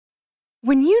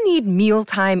When you need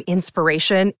mealtime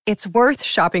inspiration, it's worth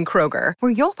shopping Kroger,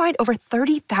 where you'll find over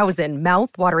 30,000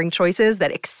 mouth-watering choices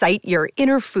that excite your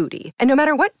inner foodie. And no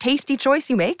matter what tasty choice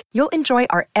you make, you'll enjoy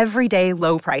our everyday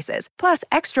low prices, plus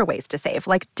extra ways to save,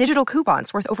 like digital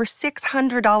coupons worth over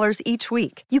 $600 each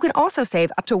week. You can also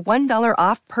save up to $1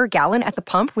 off per gallon at the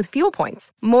pump with fuel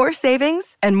points. More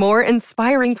savings and more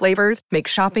inspiring flavors make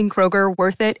shopping Kroger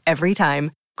worth it every time.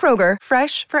 Kroger,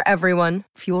 fresh for everyone.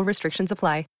 Fuel restrictions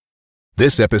apply.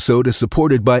 This episode is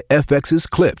supported by FX's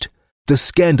Clipped, the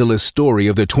scandalous story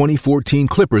of the 2014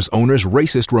 Clippers owner's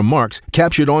racist remarks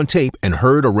captured on tape and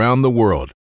heard around the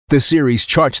world. The series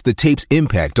charts the tape's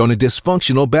impact on a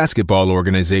dysfunctional basketball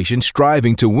organization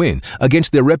striving to win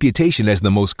against their reputation as the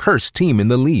most cursed team in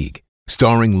the league.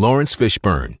 Starring Lawrence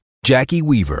Fishburne, Jackie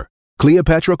Weaver,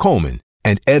 Cleopatra Coleman,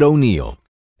 and Ed O'Neill.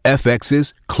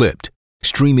 FX's Clipped,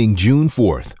 streaming June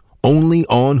 4th, only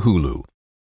on Hulu.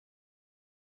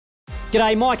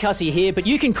 G'day, Mike Hussey here, but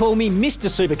you can call me Mr.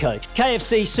 Supercoach.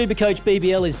 KFC Supercoach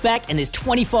BBL is back and there's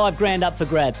 25 grand up for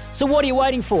grabs. So what are you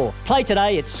waiting for? Play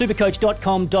today at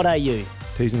supercoach.com.au.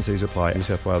 T's and C's apply. New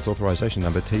South Wales authorisation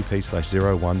number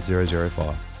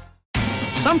TP/01005.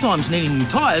 Sometimes needing new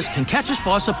tyres can catch us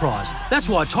by surprise. That's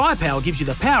why Tyre Power gives you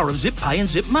the power of zip pay and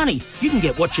zip money. You can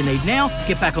get what you need now,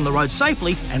 get back on the road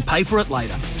safely and pay for it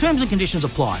later. Terms and conditions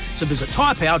apply. So visit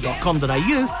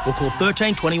tyrepower.com.au or call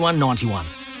 13 21 91.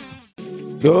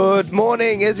 Good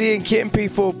morning, Izzy and Kempy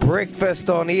for breakfast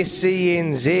on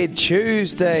SCNZ.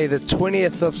 Tuesday, the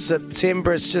 20th of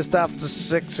September. It's just after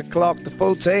 6 o'clock. The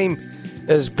full team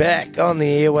is back on the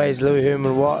airways. Louis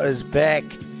Herman Watt is back.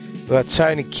 We've got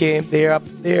Tony Kemp there up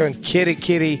there in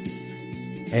Kitty.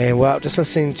 And, well, just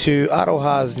listening to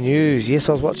Aroha's news. Yes,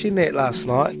 I was watching that last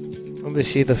night.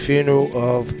 Obviously, the funeral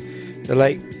of the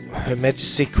late Her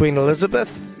Majesty Queen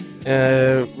Elizabeth,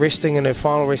 resting in her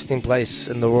final resting place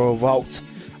in the Royal Vault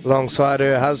alongside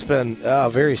her husband.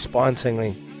 Very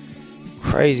spine-tingling.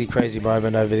 Crazy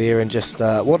moment over there. And just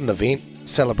what an event.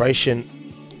 Celebration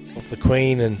of the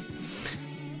Queen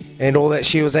and all that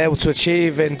she was able to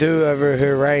achieve and do over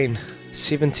her reign.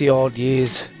 70-odd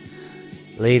years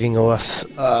leading us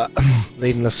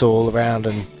all around.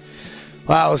 And,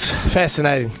 wow, it was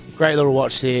fascinating. Great little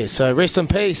watch there. So rest in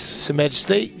peace, Her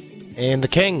Majesty. And the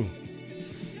King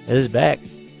is back.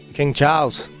 King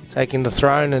Charles taking the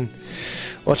throne and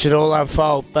watch it all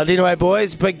unfold. But anyway,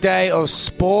 boys, big day of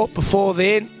sport. Before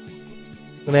then,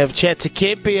 going to have a chat to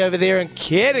Kempy over there in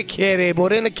Kere.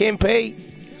 Morena, Kempy.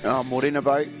 Morena,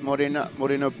 mate.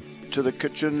 Morena to the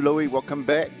kitchen. Louis, welcome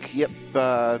back. Yep,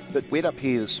 bit wet up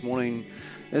here this morning.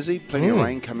 Izzy, plenty of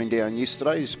rain coming down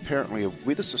yesterday. There's apparently a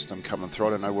weather system coming through. I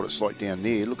don't know what it's like down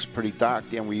there. It looks pretty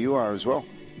dark down where you are as well.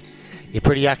 Yeah,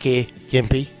 pretty yucky,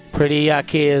 Kempy. Pretty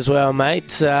yucky as well,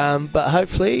 mate. But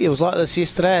hopefully it was like this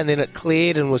yesterday and then it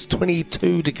cleared and was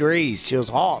 22 degrees. She was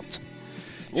hot.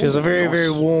 She was a very, nice.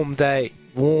 Very warm day.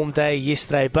 Warm day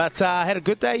yesterday. But I had a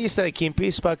good day yesterday,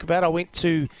 Kempy. Spoke about. I went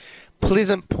to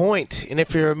Pleasant Point. And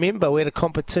if you remember, we had a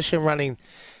competition running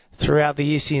throughout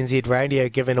the SCNZ radio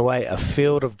giving away a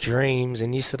Field of Dreams.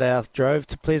 And yesterday I drove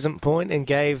to Pleasant Point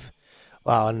and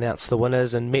announced the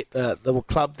winners and met the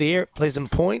club there at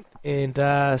Pleasant Point. And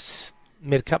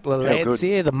met a couple of lads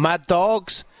there, the Mud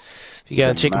Dogs. If you go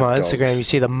and check my Instagram, you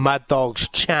see the Mud Dogs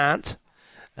chant.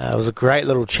 It was a great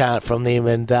little chant from them.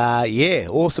 And,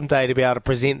 awesome day to be able to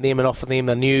present them and offer them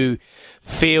a new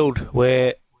field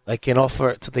where they can offer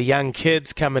it to the young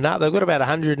kids coming up. They've got about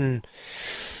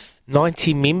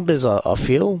 190 members, I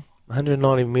feel.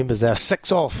 190 members. They're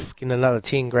 6 off, getting another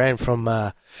 10 grand from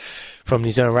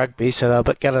New Zealand Rugby. So they're a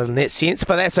bit gutted in that sense,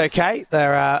 but that's okay.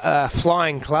 They're a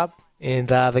flying club. And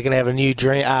they're going to have a new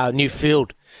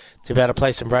field to be able to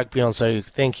play some rugby on. So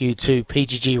thank you to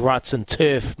PGG Rights and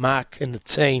Turf, Mark and the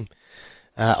team,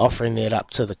 offering that up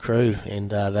to the crew.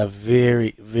 And they're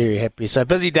very, very happy. So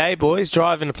busy day, boys,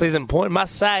 driving to Pleasant Point.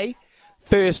 Must say,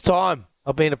 first time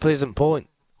I've been to Pleasant Point.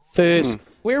 First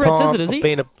Whereabouts is it, is he?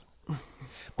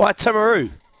 By Timaru.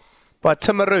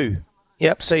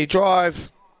 Yep, so you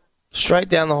drive straight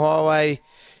down the highway,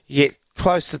 you get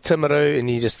close to Timaru and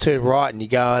you just turn right and you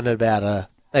go in about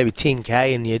maybe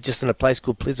 10k and you're just in a place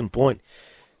called Pleasant Point.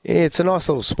 Yeah, it's a nice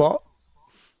little spot.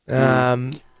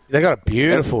 They got a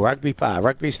beautiful rugby ground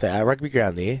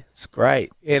there. It's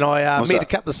great. And I met a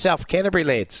couple of South Canterbury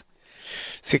lads.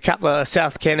 So a couple of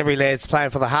South Canterbury lads playing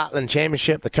for the Heartland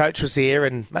Championship. The coach was there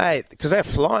and, mate, because they're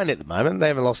flying at the moment, they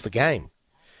haven't lost the game.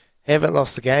 Haven't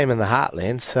lost the game in the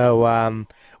Heartland. So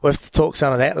we'll have to talk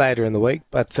some of that later in the week.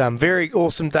 But very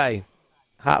awesome day.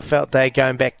 Heartfelt day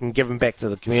going back and giving back to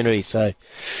the community. So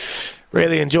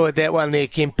really enjoyed that one there,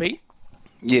 Kempy.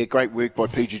 Yeah, great work by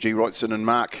PGG Wrightson and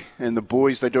Mark and the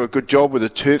boys. They do a good job with the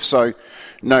turf, so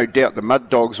no doubt the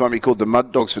Mud Dogs won't be called the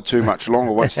Mud Dogs for too much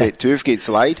longer once that turf gets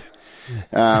laid.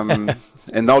 And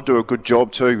they'll do a good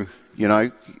job too,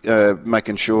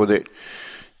 making sure that,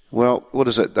 well, what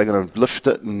is it? They're going to lift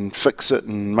it and fix it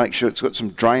and make sure it's got some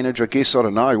drainage, I guess. I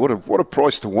don't know. What a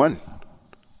prize to win.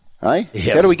 Hey?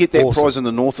 Yeah, how do we get that prize in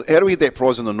the North? How do we get that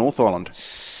prize in the North Island?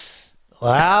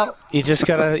 Well, you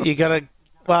gotta.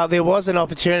 Well, there was an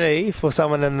opportunity for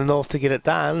someone in the North to get it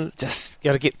done. Just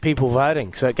got to get people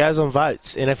voting. So it goes on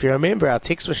votes. And if you remember, our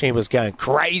text machine was going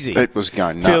crazy. It was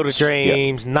going nuts. Field of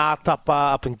Dreams,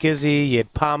 Ngātapa up in Gizzy. You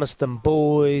had Palmerston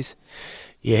Boys.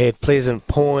 You had Pleasant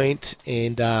Point.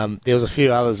 And there was a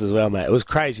few others as well, mate. It was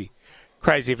crazy.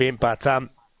 Crazy event. But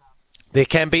there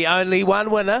can be only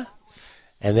one winner.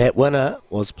 And that winner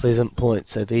was Pleasant Point.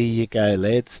 So there you go,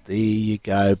 lads. There you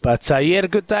go. But you had a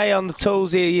good day on the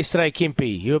tools there yesterday,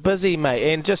 Kempy. You were busy,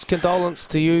 mate. And just condolence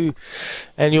to you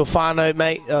and your whānau,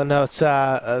 mate. I know it's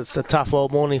a tough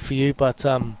old morning for you, but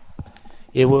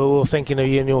we're thinking of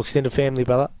you and your extended family,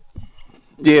 brother.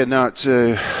 Yeah, no, it's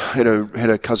had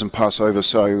a cousin pass over,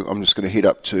 so I'm just going to head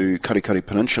up to Karikari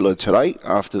Peninsula today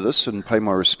after this and pay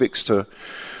my respects to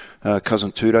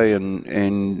cousin Ture and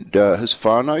his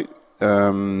whānau.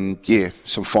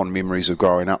 Some fond memories of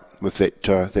growing up with that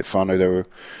whānau. They were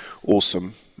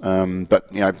awesome.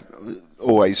 But,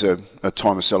 always a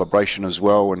time of celebration as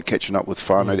well and catching up with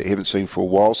whānau that you haven't seen for a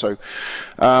while. So,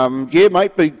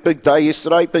 mate, big day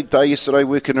yesterday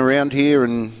working around here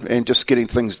and just getting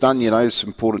things done. It's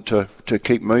important to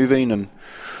keep moving. And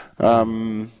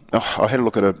I had a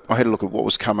look at what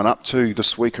was coming up to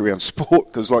this week around sport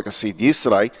because, like I said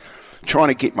yesterday, trying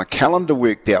to get my calendar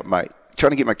worked out, mate.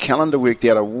 Trying to get my calendar worked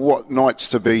out of what nights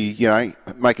to be,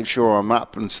 making sure I'm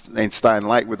up and staying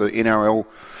late with the NRL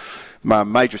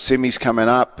major semis coming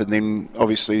up, and then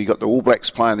obviously you got the All Blacks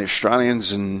playing the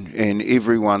Australians and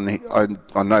everyone.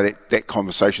 I know that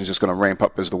conversation is just going to ramp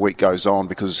up as the week goes on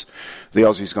because the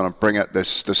Aussies going to bring it. They're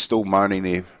still moaning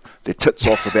their tits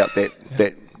off about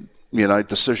that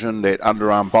decision, that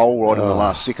underarm bowl right in the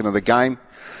last second of the game.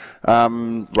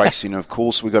 Racing, of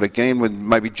course, we got again.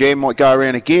 Maybe Jam might go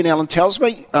around again, Alan tells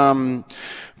me.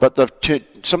 But they've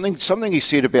something he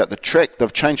said about the track.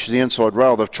 They've changed to the inside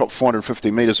rail. They've chopped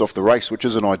 450 metres off the race, which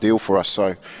isn't ideal for us.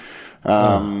 So,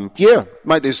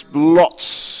 mate, there's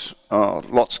lots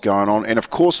going on. And, of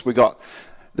course, we got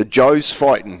the Joes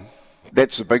fighting.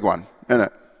 That's the big one, isn't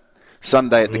it?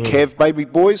 Sunday at the Cav, baby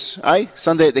boys, eh?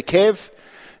 Sunday at the Cav,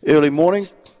 early morning.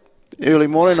 I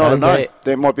don't know.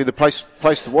 That might be the place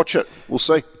to watch it. We'll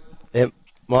see. It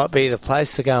might be the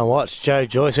place to go and watch Joe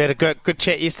Joyce. We had a good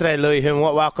chat yesterday, Louis.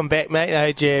 Welcome back, mate. I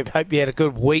hope you had a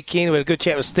good weekend. We had a good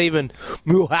chat with Stephen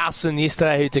Mulhausen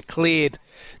yesterday, who declared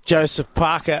Joseph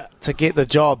Parker to get the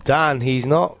job done. He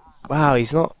hasn't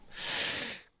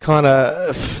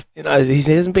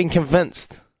been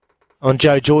convinced on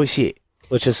Joe Joyce yet,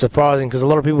 which is surprising because a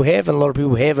lot of people have and a lot of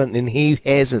people haven't, and he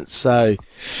hasn't. So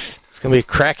it's going to be a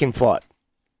cracking fight.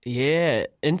 Yeah,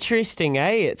 interesting,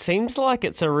 eh? It seems like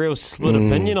it's a real split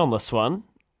opinion on this one.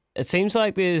 It seems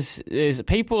like there's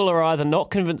people are either not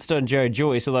convinced on Joe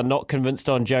Joyce or they're not convinced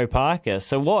on Joe Parker.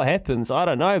 So what happens? I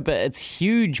don't know, but it's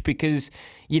huge because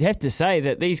you'd have to say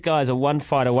that these guys are one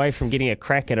fight away from getting a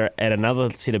crack at another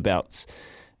set of belts,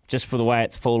 just for the way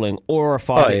it's falling, or a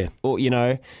fight, or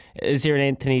is there an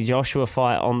Anthony Joshua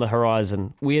fight on the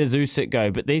horizon? Where does Usyk go?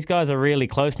 But these guys are really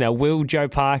close now. Will Joe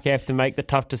Parker have to make the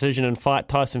tough decision and fight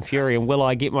Tyson Fury, and will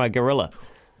I get my gorilla?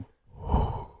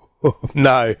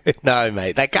 No,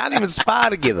 mate. They can't even spar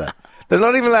together. They're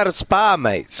not even allowed to spar,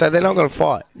 mate, so they're not going to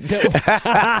fight.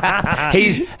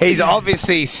 He's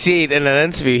obviously said in an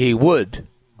interview he would,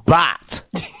 but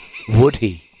would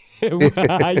he?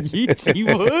 Yes, he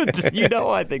would.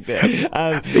 I think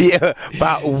that.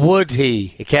 But would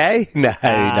he? Okay? No.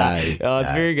 Oh,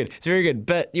 it's very good. It's very good.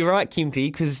 But you're right,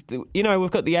 Kempy, because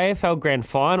we've got the AFL Grand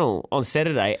Final on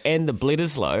Saturday and the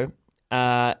Bledisloe.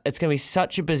 It's going to be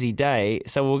such a busy day,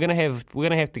 so we're going to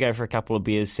have to go for a couple of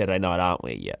beers Saturday night, aren't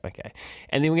we? Yeah, okay.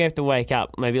 And then we're going to have to wake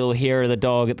up, maybe a little hair of the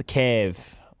dog at the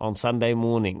Cav on Sunday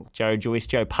morning. Joe Joyce,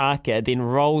 Joe Parker, then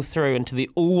roll through into the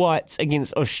All Whites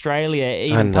against Australia at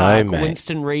Eden Park, mate.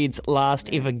 Winston Reid's last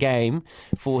ever game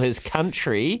for his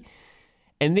country.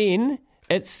 And then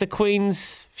it's the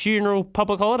Queen's funeral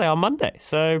public holiday on Monday.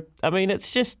 So, I mean,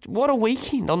 it's just, what a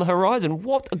weekend on the horizon.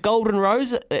 What a golden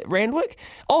rose at Randwick.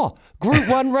 Oh, Group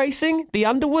 1 racing, the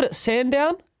Underwood at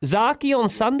Sandown, Zaki on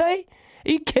Sunday.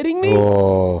 Are you kidding me?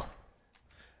 Oh,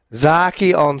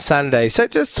 Zaki on Sunday. So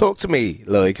just talk to me,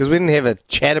 Louis, because we didn't have a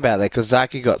chat about that because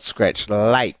Zaki got scratched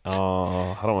late.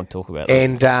 Oh, I don't want to talk about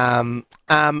this.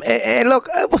 And look,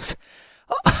 it was.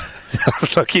 I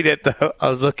was looking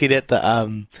at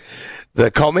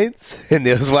the comments, and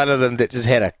there was one of them that just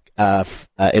had a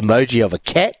emoji of a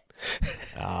cat.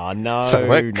 Oh, no,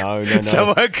 no.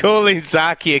 Someone calling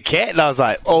Zaki a cat, and I was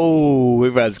like, oh,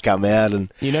 everyone's come out.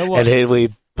 And you know what? And here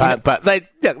we, but they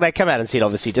come out and said,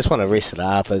 obviously, just want to rest it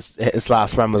up. His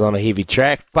last run was on a heavy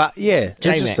track. But, yeah,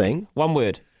 J-Mac, interesting. one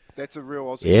word. That's a real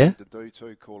Aussie thing to do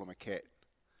too, call him a cat.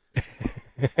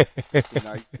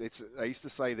 I used to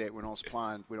say that when I was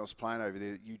playing over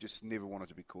there, you just never wanted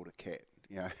to be called a cat.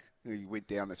 You went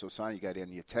down, that's what I was saying, you go down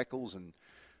to your tackles and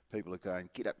people are going,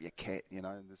 get up your cat, And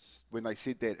when they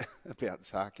said that about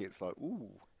Zaki, it's like,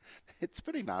 ooh, it's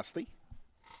pretty nasty.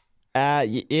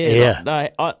 Yeah. No,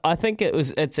 I think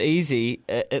it's easy.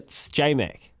 It's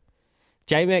J-Mac.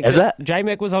 Is that?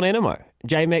 J-Mac was on Enemo.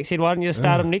 J-Mac said, why don't you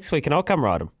start him next week and I'll come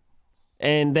ride him.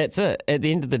 And that's it. At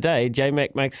the end of the day,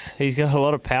 J-Mac he's got a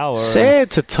lot of power. Sad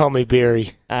to Tommy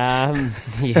Berry. Yeah,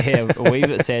 a wee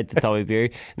bit sad to Tommy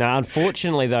Berry. Now,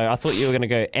 unfortunately, though, I thought you were going to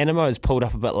go, Anemo's pulled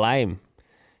up a bit lame.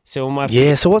 So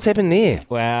what's happened there?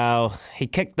 Well, he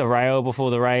kicked the rail before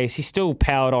the race. He still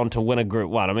powered on to win a Group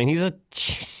 1. I mean, he's a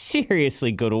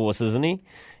seriously good horse, isn't he?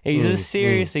 He's a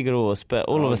seriously good horse. But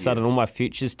all of a sudden, all my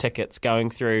futures tickets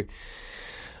going through...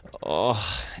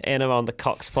 Anima on the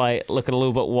Cox plate looking a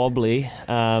little bit wobbly.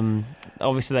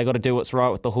 Obviously, they got to do what's right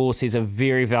with the horse. He's a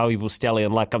very valuable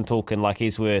stallion. I'm talking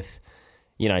he's worth,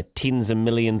 tens of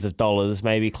millions of dollars,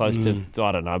 maybe close to,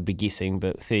 I don't know, I'd be guessing,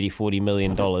 but $30-40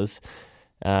 million.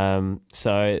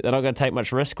 So they're not going to take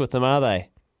much risk with them, are they?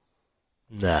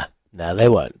 Nah, they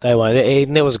won't.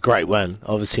 And that was a great win,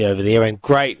 obviously, over there. And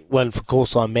great win for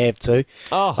Course Line Mav too.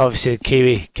 Oh. Obviously, the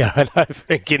Kiwi going over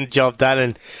and getting the job done.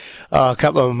 And a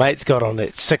couple of my mates got on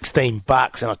at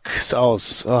 $16, and I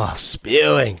was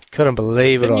spewing. Couldn't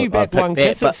believe it. Didn't you back One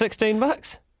Kiss at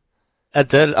 $16? I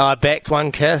did. I backed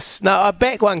One Kiss. No, I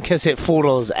backed One Kiss at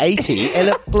 $4.80, and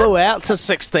it blew out to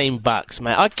 $16,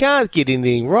 mate. I can't get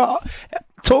anything right.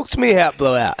 Talk to me how it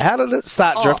blew out. How did it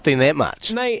start drifting that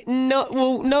much? Mate, no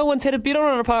one's had a bid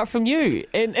on it apart from you.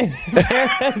 And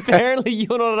apparently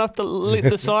you're not enough to let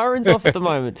the sirens off at the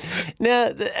moment. Now,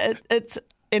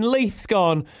 and Leith's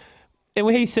gone, and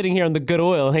when he's sitting here on the good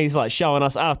oil, and he's showing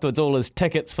us afterwards all his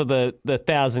tickets for the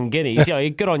 1,000 guineas.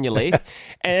 Good on you, Leith.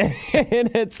 And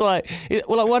it's why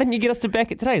didn't you get us to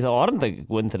back it today? He's I don't think we'd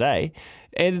win today.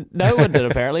 And no one did,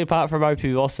 apparently, apart from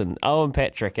Opie Wasson. Owen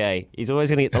Patrick, he's always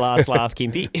going to get the last laugh,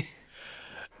 Kempy.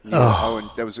 Owen,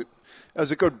 that was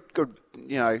a good,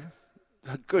 a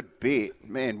good bet,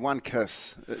 man. One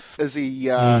Kiss. Izzy,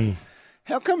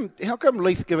 how come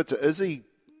Leith give it to Izzy,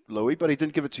 Louis, but he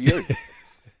didn't give it to you?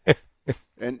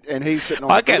 and he's sitting on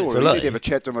the floor. You need to have a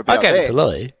chat to him about that. I gave it to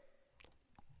Louis.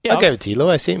 Yeah, I gave it to you,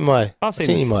 Louis. I sent you my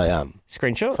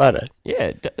screenshot photo.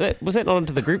 Yeah, was that not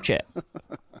into the group chat?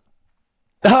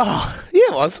 Oh, yeah,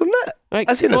 it was, wasn't it?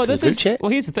 I sent it to the group chat. Well,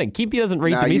 here's the thing. Kempy doesn't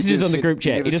read the messages on the group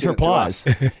chat. He just replies.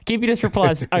 Kempy just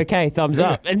replies, okay, thumbs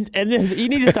up. And you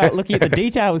need to start looking at the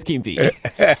details, Kempy.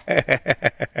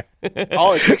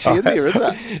 Oh, it's actually in there, is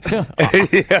it?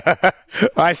 Yeah.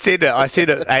 I said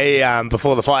it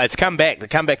before the fight. It's come back. They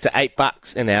come back to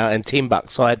 $8 an hour and $10.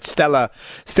 So I had Stella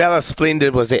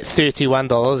Splendid was at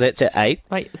 $31. That's at $8.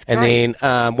 Mate, it's and great.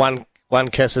 then One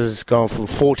Kiss has gone from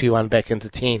 41 back into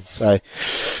 10. So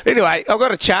anyway, I've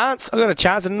got a chance.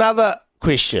 Another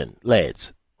question,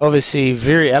 lads. Obviously,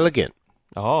 Very Elegant.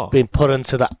 Been put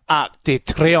into the Arc de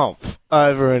Triomphe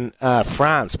over in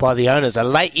France by the owners. A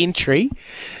late entry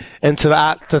into the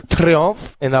Arc de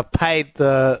Triomphe, and they've paid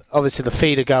the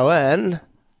fee to go in.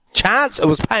 Chance, it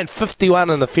was paying 51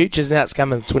 in the futures, now it's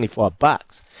coming to $25.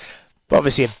 But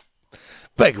obviously, a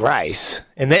big race,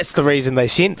 and that's the reason they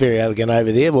sent Very Elegant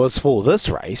over there, was for this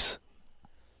race.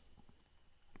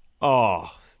 I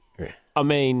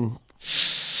mean,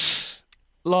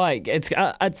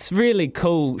 it's really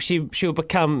cool. She'll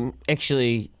become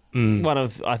actually one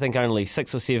of, I think, only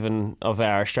 6 or 7 of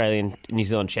our Australian New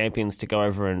Zealand champions to go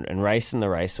over and race in the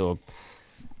race. Or,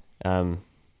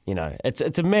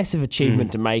 it's a massive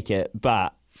achievement to make it,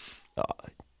 but.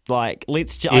 You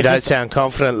don't sound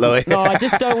confident, Louis. No, I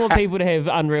just don't want people to have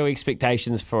unreal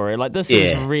expectations for her. This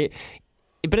is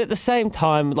but at the same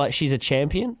time, she's a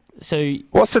champion. So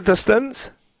what's the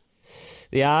distance?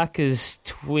 The Arc is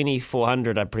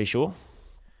 2,400, I'm pretty sure.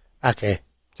 Okay.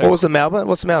 So what was the Melbourne?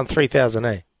 What's the Melbourne? 3,000,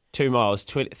 eh? 2 miles,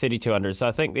 3,200. So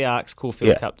I think the Arc's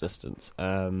Caulfield Cup distance.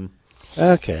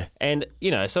 Okay. And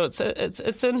so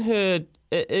it's in her.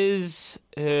 It is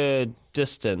her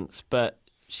distance, but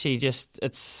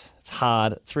it's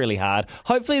hard. It's really hard.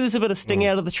 Hopefully there's a bit of sting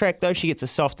out of the track, though. She gets a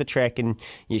softer track and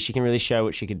she can really show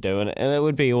what she can do. And it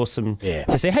would be awesome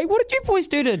to say, hey, what did you boys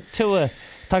do to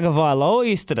Tagovailoa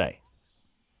yesterday?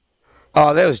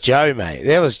 Oh, that was Joe, mate.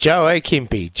 That was Joe,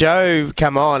 Kempy. Joe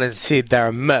come on and said they're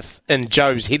a myth in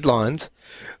Joe's headlines.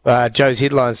 Joe's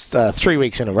headlines 3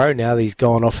 weeks in a row now. He's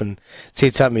gone off and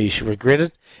said something you should regret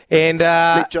it. And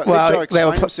let Joe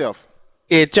explain himself.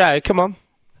 Yeah, Joe, come on.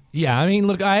 Yeah, I mean,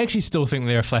 look, I actually still think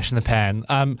they're a flash in the pan.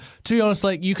 To be honest,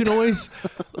 like, you can always,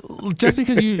 just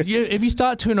because if you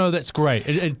start 2-0, that's great.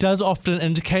 It does often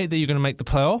indicate that you're going to make the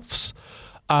playoffs.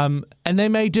 And they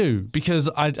may do, because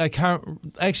I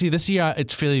can't... Actually, this year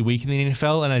it's fairly weak in the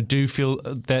NFL, and I do feel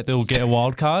that they'll get a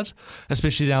wild card,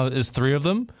 especially now that there's 3 of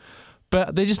them.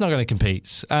 But they're just not going to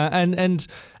compete. And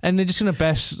they're just going to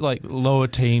bash like lower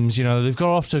teams. You know, they've got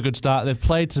off to a good start. They've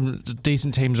played some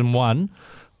decent teams and won.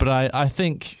 But I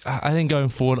think going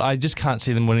forward, I just can't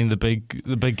see them winning the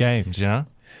big games, you know?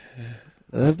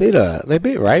 They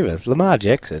beat Ravens. Lamar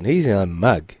Jackson, he's a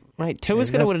mug. Mate, Tua's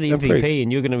going to win an MVP,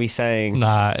 and you're going to be saying,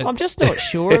 "Nah, I'm just not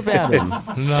sure about him."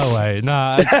 No way,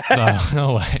 no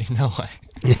way.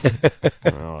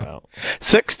 Oh, well.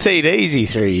 6 TDs he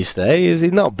threw yesterday. Is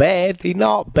he not bad? He's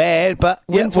not bad, but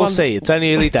we'll see. It's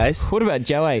only early days. What about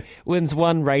Joey? Wins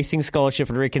 1 racing scholarship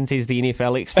and reckons he's the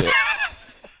NFL expert.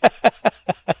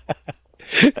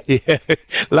 Yeah,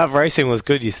 Love Racing was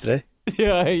good yesterday.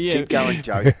 Yeah. Keep going,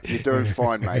 Joe. You're doing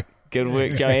fine, mate. Good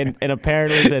work, Joe. And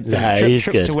apparently the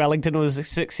trip to Wellington was a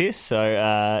success,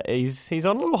 so he's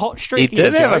on a little hot streak. He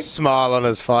did have a smile on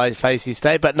his face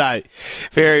yesterday, but no,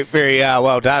 very, very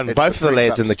well done. Both of the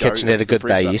lads in the kitchen had a good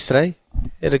day yesterday.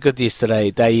 Had a good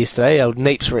day yesterday. Old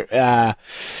Neeps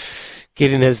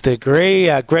getting his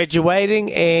degree,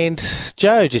 graduating, and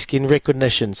Joe just getting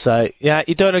recognition. So, yeah,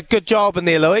 you're doing a good job in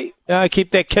there, Louis.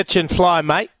 Keep that kitchen flying,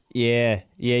 mate. Yeah.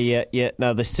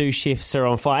 No, the sous chefs are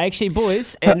on fire. Actually,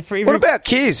 boys, and for what about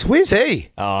Kez? Where's he?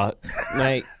 Oh,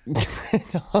 mate.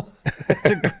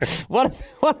 One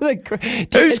of the...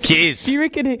 Who's Kez? Do you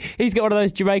reckon he's got one of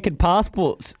those Jamaican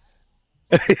passports?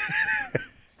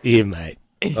 Yeah, mate.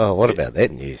 Oh, what about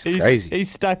that news? Crazy.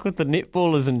 He's stuck with the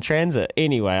netballers in transit.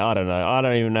 Anyway, I don't know. I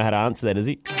don't even know how to answer that, is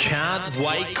he? Can't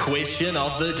wait question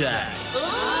of the day.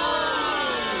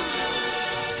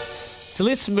 So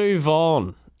let's move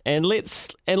on. And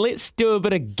let's do a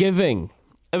bit of giving,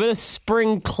 a bit of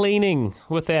spring cleaning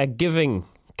with our giving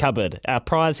cupboard, our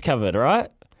prize cupboard, right?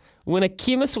 Win a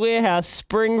Chemist Warehouse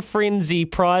Spring Frenzy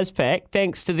prize pack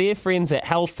thanks to their friends at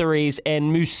Healtheries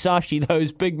and Musashi,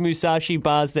 those big Musashi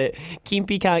bars that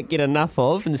Kempy can't get enough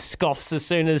of and scoffs as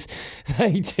soon as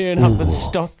they turn up and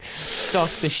stock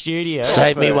the studio.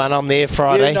 Save me one on there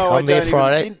Friday.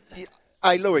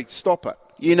 Hey, Louis, stop it.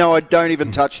 You know I don't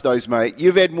even touch those, mate.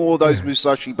 You've had more of those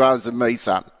Musashi bars than me,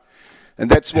 son, and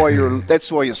that's why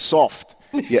you're soft.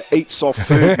 You eat soft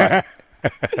food, mate.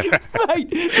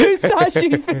 Mate, Musashi,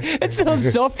 it's not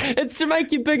soft. It's to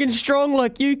make you big and strong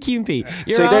like you, Kempy.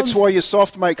 That's why you're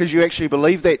soft, mate, because you actually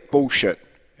believe that bullshit.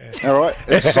 All right,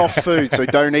 it's soft food, so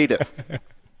don't eat it.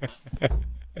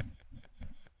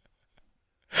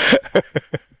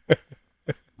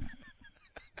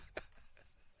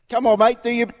 Come on, mate.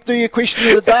 Do your question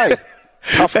of the day.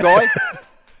 Tough guy.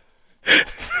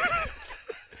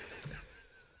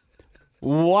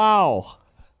 Wow.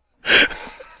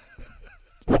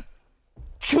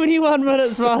 21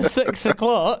 minutes past 6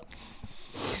 o'clock.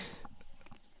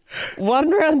 1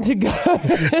 round to go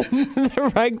in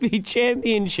the Rugby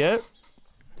Championship.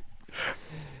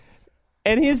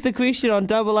 And here's the question on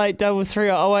 8833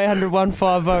 0800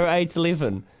 150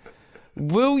 811.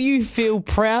 Will you feel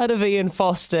proud of Ian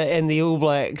Foster and the All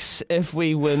Blacks if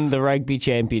we win the Rugby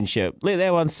Championship? Let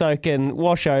that one soak in,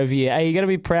 wash over you. Are you going to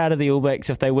be proud of the All Blacks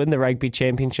if they win the Rugby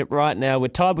Championship? Right now, we're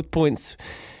tied with points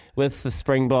with the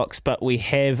Springboks, but we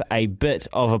have a bit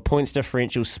of a points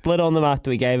differential split on them after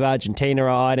we gave Argentina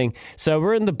a hiding. So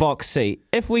we're in the box seat.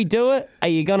 If we do it, are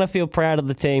you going to feel proud of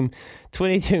the team?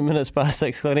 22 minutes past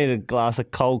 6, I need a glass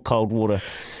of cold water.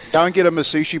 Don't get a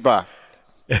Masushi bar.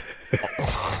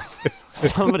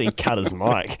 Somebody cut his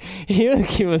mic. Here at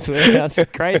Chemist Warehouse,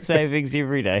 great savings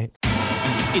every day.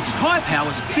 It's Tyre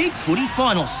Power's Big Footy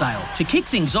Final Sale. To kick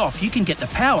things off, you can get the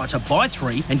power to buy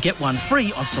 3 and get 1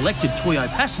 free on selected Toyo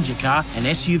passenger car and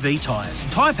SUV tyres.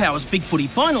 Tyre Power's Big Footy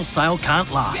Final Sale can't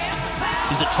last.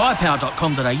 Visit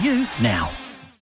tyrepower.com.au now.